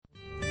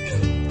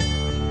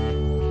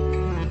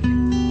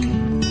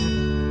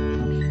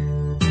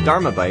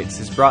Dharmabytes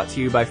is brought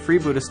to you by Free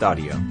Buddhist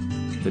Audio,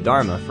 the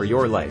Dharma for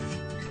your life.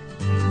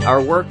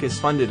 Our work is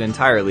funded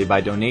entirely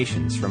by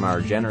donations from our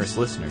generous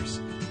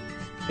listeners.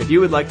 If you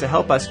would like to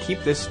help us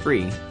keep this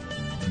free,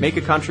 make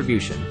a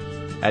contribution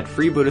at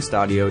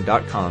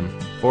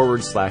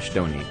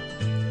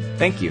freebuddhistaudio.com/donate.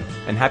 Thank you,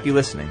 and happy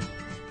listening.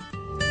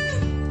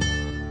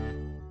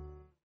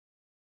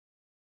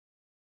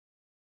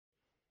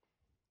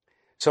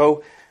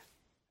 So,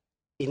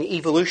 in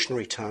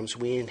evolutionary terms,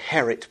 we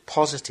inherit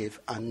positive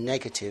and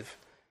negative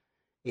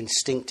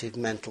instinctive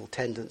mental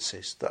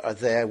tendencies that are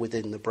there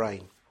within the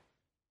brain.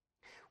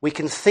 We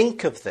can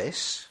think of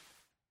this,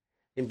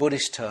 in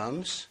Buddhist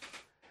terms,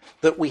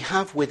 that we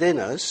have within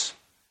us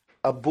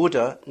a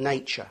Buddha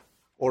nature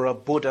or a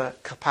Buddha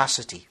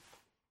capacity.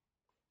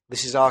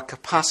 This is our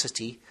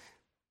capacity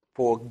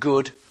for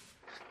good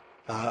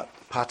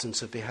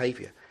patterns of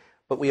behavior.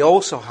 But we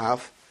also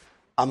have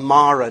a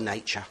Mara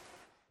nature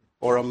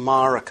or a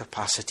Mara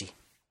capacity.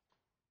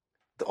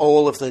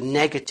 All of the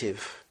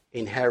negative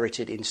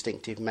inherited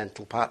instinctive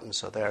mental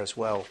patterns are there as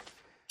well.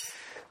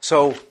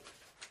 So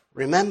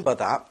remember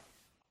that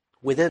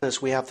within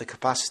us we have the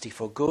capacity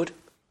for good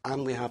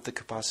and we have the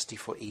capacity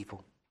for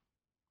evil.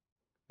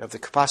 We have the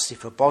capacity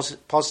for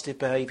positive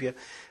behavior,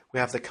 we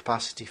have the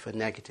capacity for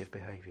negative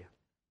behavior.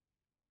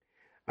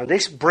 And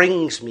this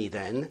brings me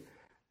then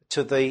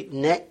to the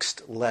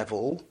next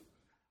level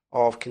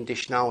of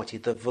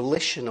conditionality, the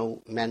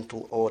volitional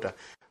mental order,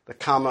 the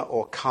kama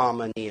or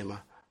karma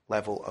niyama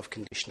level of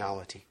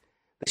conditionality.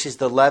 This is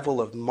the level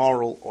of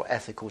moral or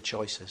ethical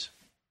choices.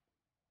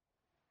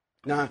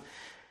 Now,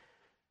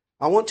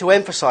 I want to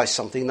emphasize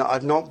something that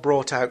I've not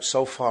brought out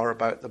so far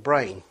about the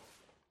brain.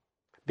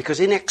 Because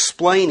in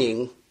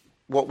explaining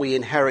what we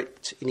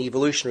inherit in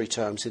evolutionary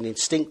terms, in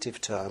instinctive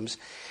terms,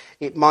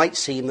 it might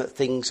seem that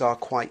things are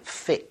quite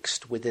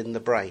fixed within the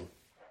brain.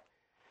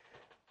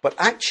 But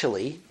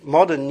actually,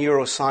 modern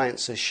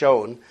neuroscience has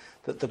shown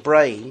that the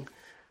brain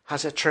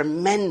has a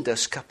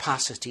tremendous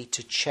capacity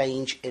to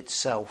change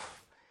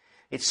itself.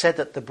 It's said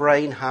that the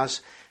brain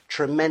has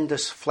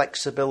tremendous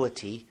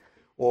flexibility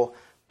or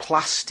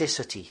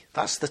plasticity.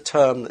 That's the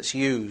term that's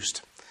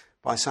used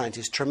by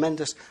scientists.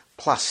 Tremendous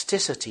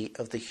plasticity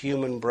of the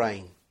human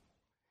brain.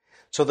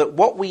 So that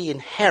what we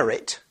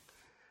inherit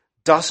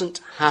doesn't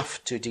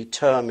have to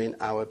determine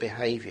our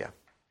behavior.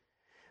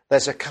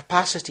 There's a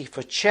capacity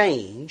for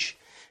change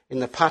in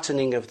the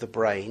patterning of the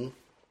brain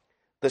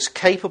that's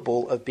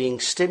capable of being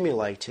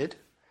stimulated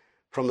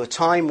from the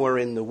time we're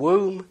in the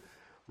womb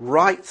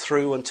right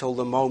through until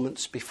the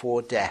moments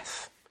before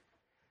death.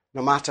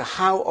 No matter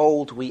how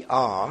old we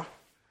are,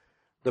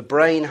 the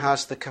brain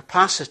has the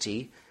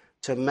capacity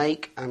to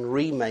make and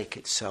remake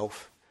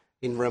itself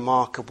in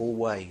remarkable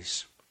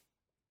ways.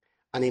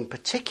 And in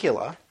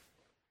particular,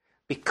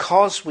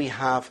 because we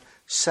have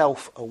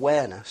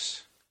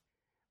self-awareness,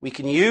 we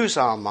can use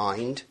our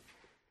mind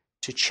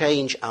to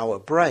change our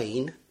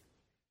brain,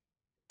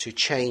 to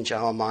change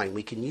our mind.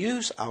 We can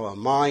use our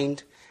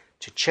mind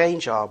to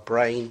change our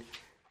brain,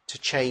 to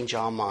change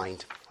our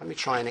mind. Let me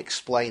try and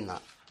explain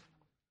that.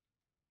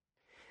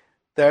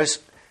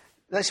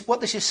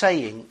 What this is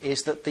saying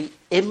is that the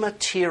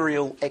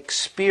immaterial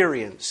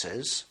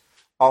experiences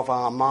of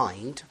our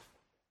mind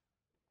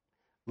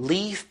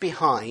leave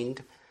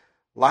behind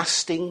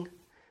lasting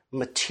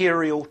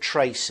material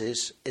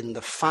traces in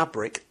the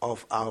fabric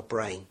of our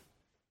brain.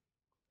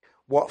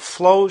 What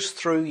flows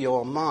through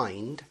your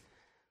mind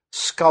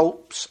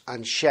sculpts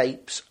and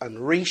shapes and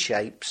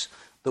reshapes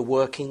the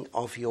working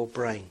of your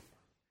brain.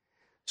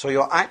 So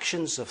your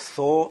actions of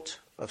thought,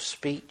 of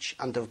speech,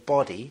 and of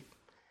body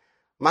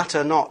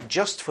matter not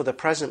just for the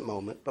present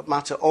moment, but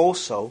matter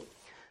also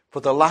for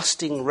the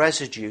lasting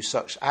residue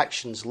such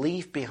actions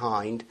leave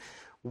behind,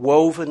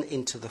 woven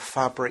into the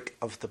fabric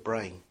of the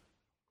brain.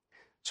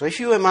 So if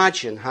you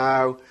imagine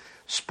how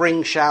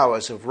spring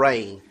showers of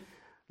rain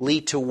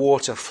lead to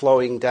water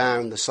flowing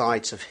down the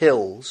sides of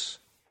hills,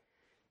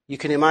 you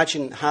can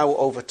imagine how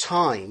over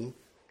time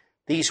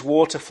these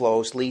water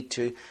flows lead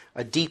to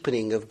a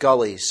deepening of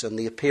gullies and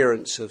the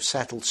appearance of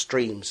settled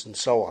streams and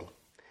so on.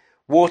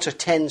 Water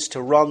tends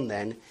to run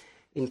then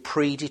in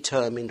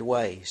predetermined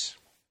ways.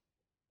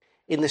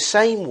 In the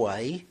same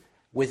way,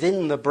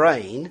 within the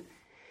brain,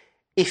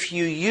 if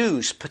you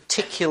use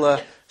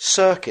particular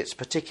circuits,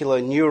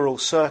 particular neural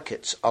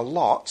circuits a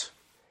lot,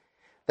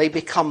 they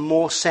become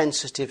more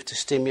sensitive to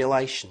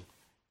stimulation.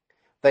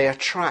 They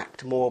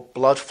attract more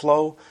blood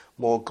flow,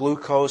 more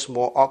glucose,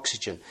 more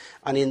oxygen.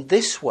 And in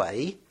this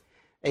way,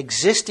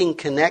 existing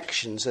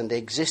connections and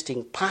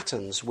existing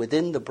patterns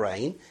within the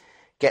brain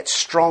get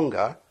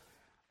stronger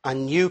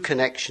and new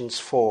connections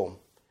form.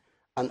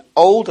 And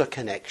older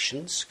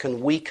connections can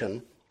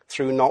weaken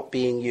through not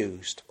being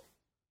used.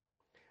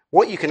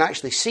 What you can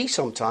actually see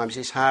sometimes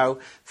is how,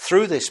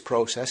 through this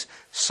process,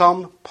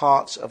 some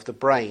parts of the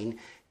brain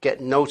get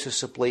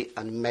noticeably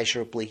and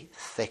measurably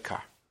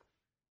thicker.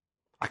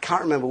 I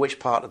can't remember which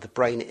part of the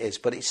brain it is,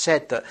 but it's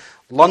said that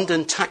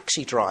London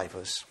taxi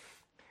drivers,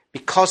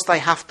 because they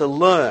have to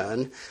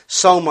learn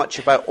so much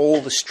about all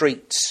the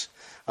streets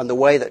and the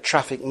way that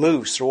traffic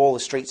moves through all the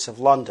streets of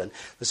London,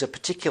 there's a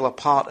particular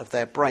part of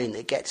their brain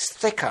that gets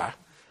thicker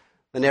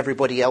than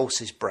everybody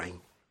else's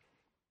brain.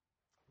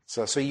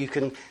 So you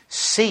can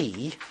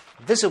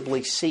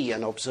visibly see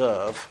and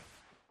observe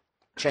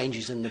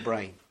changes in the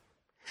brain.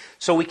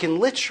 So we can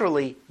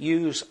literally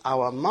use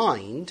our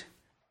mind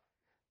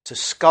to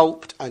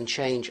sculpt and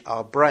change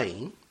our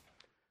brain,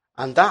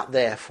 and that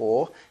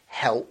therefore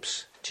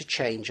helps to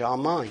change our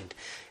mind.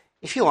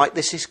 If you like,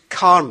 this is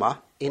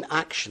karma in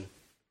action.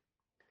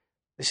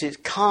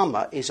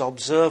 Karma is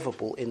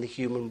observable in the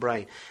human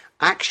brain.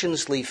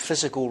 Actions leave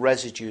physical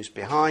residues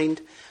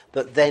behind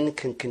that then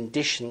can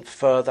condition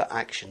further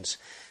actions.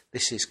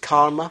 This is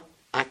karma,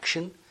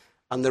 action,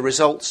 and the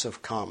results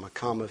of karma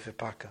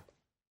vipakkha.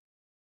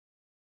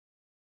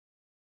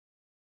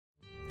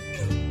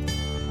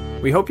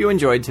 We hope you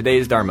enjoyed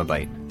today's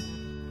Dharmabite.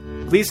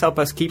 Please help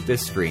us keep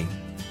this free.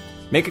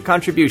 Make a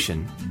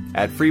contribution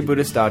at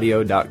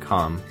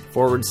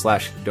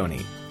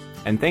freebuddhistaudio.com/donate.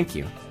 And thank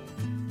you.